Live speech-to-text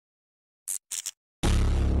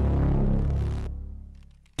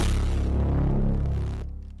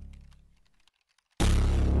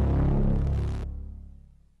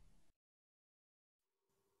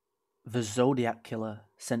The Zodiac Killer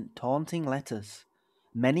sent taunting letters,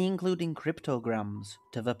 many including cryptograms,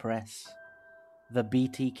 to the press. The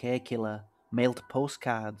BTK Killer mailed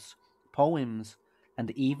postcards, poems,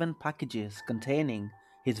 and even packages containing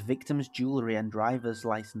his victims' jewelry and driver's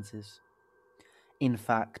licenses. In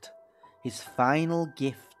fact, his final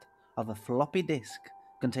gift of a floppy disk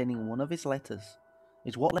containing one of his letters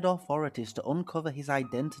is what led authorities to uncover his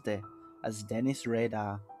identity as Dennis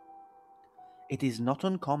Radar. It is not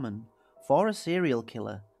uncommon for a serial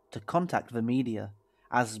killer to contact the media,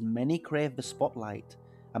 as many crave the spotlight,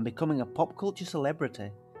 and becoming a pop culture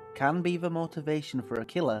celebrity can be the motivation for a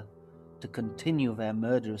killer to continue their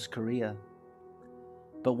murderous career.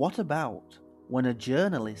 But what about when a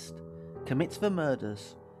journalist commits the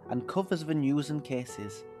murders and covers the news and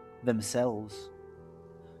cases themselves?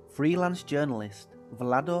 Freelance journalist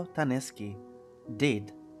Vlado Taneski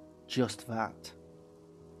did just that.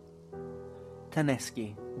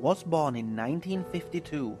 Taneski was born in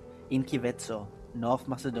 1952 in Kivetso, North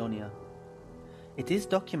Macedonia. It is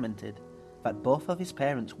documented that both of his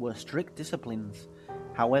parents were strict disciplines.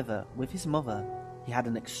 However, with his mother, he had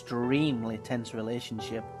an extremely tense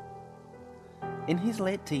relationship. In his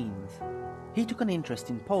late teens, he took an interest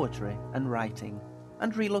in poetry and writing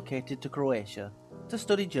and relocated to Croatia to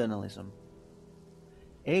study journalism.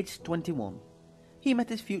 Aged 21, he met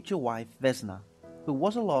his future wife Vesna, who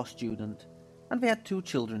was a law student, and they had 2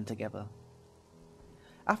 children together.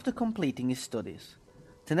 After completing his studies,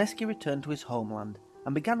 Taneski returned to his homeland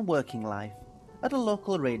and began working life at a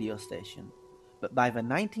local radio station, but by the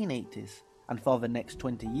 1980s and for the next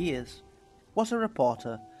 20 years was a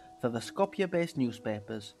reporter for the Skopje-based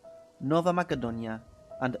newspapers Nova Macedonia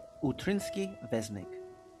and Utrinski Vesnik.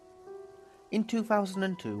 In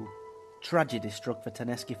 2002, tragedy struck the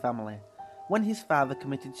Taneski family when his father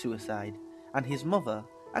committed suicide and his mother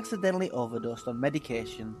accidentally overdosed on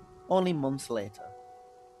medication only months later.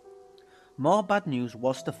 More bad news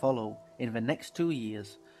was to follow in the next 2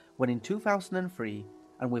 years when in 2003,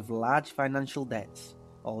 and with large financial debts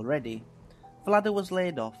already, Vlado was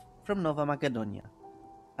laid off from Nova Macedonia,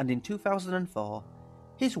 and in 2004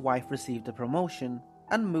 his wife received a promotion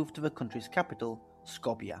and moved to the country's capital,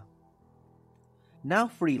 Skopje. Now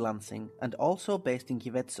freelancing and also based in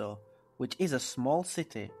Kivetso, which is a small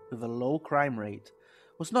city with a low crime rate,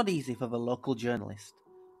 was not easy for the local journalist,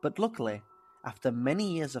 but luckily, after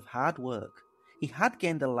many years of hard work, he had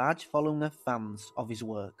gained a large following of fans of his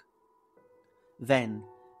work. Then,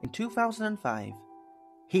 in 2005,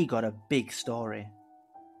 he got a big story.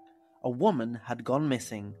 A woman had gone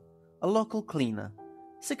missing, a local cleaner,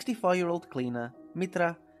 64-year-old cleaner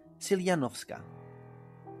Mitra Siljanovska.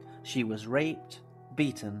 She was raped,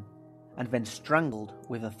 beaten, and then strangled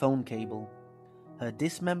with a phone cable. Her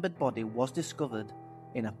dismembered body was discovered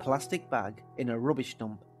in a plastic bag in a rubbish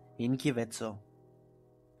dump in Kivetso.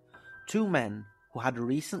 2 men who had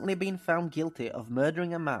recently been found guilty of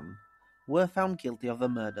murdering a man were found guilty of the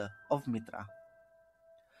murder of Mitra.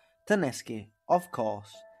 Taneski, of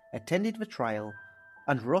course, attended the trial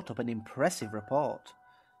and wrote up an impressive report.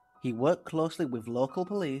 He worked closely with local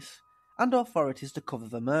police and authorities to cover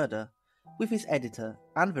the murder, with his editor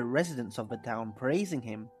and the residents of the town praising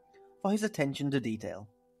him for his attention to detail.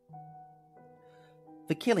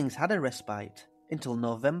 The killings had a respite until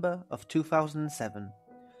November of 2007,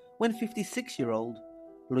 when 56-year-old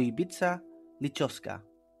Luibica Lichowska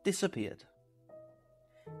disappeared.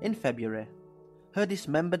 In February, her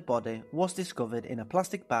dismembered body was discovered in a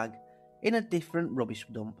plastic bag in a different rubbish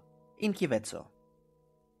dump in Kivetso.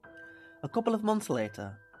 A couple of months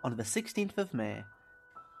later, on the 16th of May,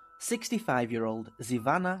 65-year-old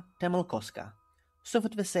Zivana Temelkoska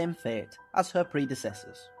suffered the same fate as her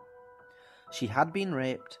predecessors. She had been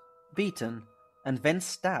raped, beaten, and then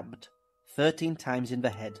stabbed 13 times in the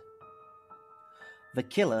head. The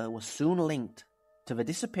killer was soon linked to the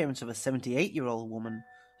disappearance of a 78-year-old woman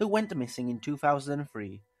who went missing in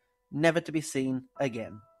 2003, never to be seen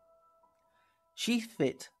again. She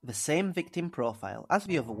fit the same victim profile as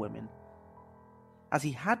the other women. As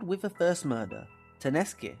he had with the first murder,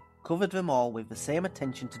 Taneski covered them all with the same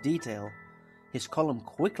attention to detail, his column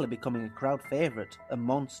quickly becoming a crowd favourite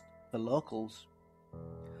amongst the locals.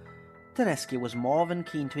 Taneski was more than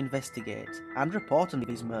keen to investigate and report on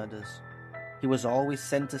these murders. He was always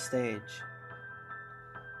centre stage.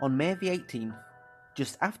 On May the 18th,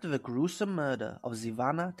 just after the gruesome murder of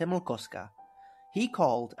Zivana Temelkoska, he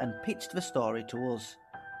called and pitched the story to us,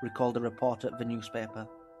 recalled a reporter at the newspaper.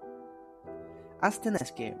 As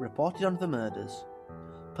Taneski reported on the murders,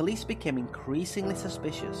 police became increasingly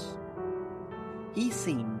suspicious. He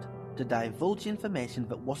seemed to divulge information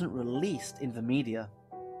that wasn't released in the media.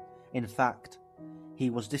 In fact, he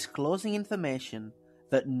was disclosing information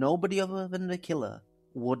that nobody other than the killer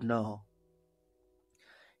would know.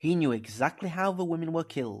 He knew exactly how the women were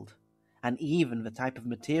killed, and even the type of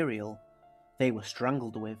material they were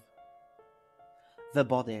strangled with. The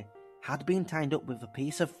body had been tied up with a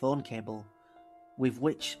piece of phone cable with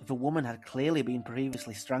which the woman had clearly been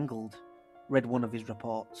previously strangled, read one of his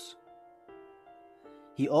reports.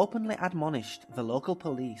 He openly admonished the local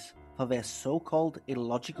police for their so-called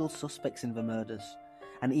illogical suspects in the murders,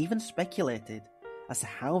 and even speculated as to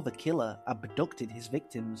how the killer abducted his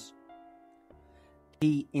victims.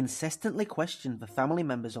 He incessantly questioned the family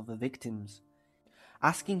members of the victims,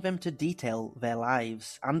 asking them to detail their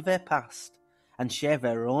lives and their past and share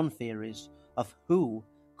their own theories of who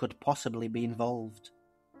could possibly be involved.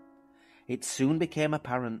 It soon became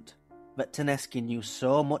apparent that Taneski knew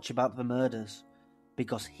so much about the murders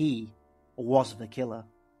because he was the killer.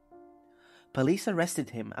 Police arrested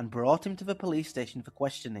him and brought him to the police station for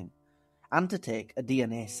questioning and to take a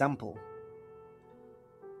DNA sample.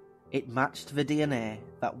 It matched the DNA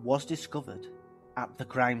that was discovered at the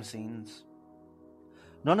crime scenes.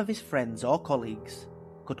 None of his friends or colleagues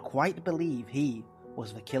could quite believe he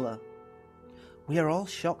was the killer. "We are all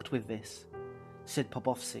shocked with this," said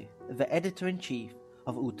Popovsky, the editor-in-chief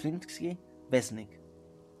of Utrinsky Vesnik.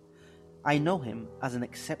 "I know him as an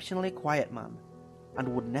exceptionally quiet man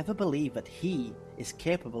and would never believe that he is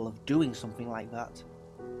capable of doing something like that."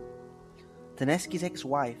 Taneski's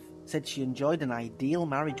ex-wife said she enjoyed an ideal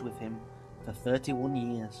marriage with him for 31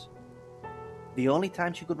 years. The only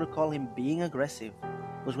time she could recall him being aggressive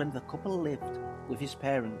was when the couple lived with his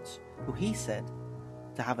parents, who he said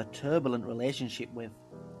to have a turbulent relationship with.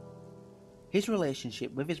 His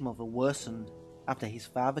relationship with his mother worsened after his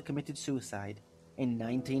father committed suicide in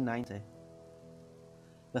 1990.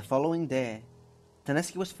 The following day,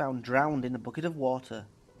 Taneski was found drowned in a bucket of water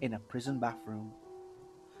in a prison bathroom.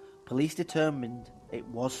 Police determined it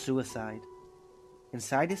was suicide.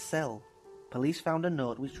 Inside his cell, police found a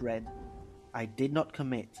note which read, "I did not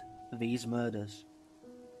commit these murders."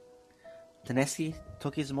 Taneski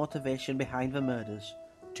took his motivation behind the murders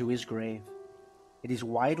to his grave. It is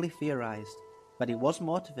widely theorized that he was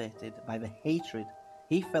motivated by the hatred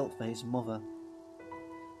he felt for his mother.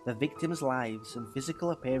 The victims' lives and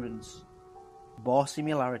physical appearance bore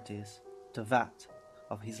similarities to that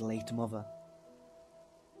of his late mother.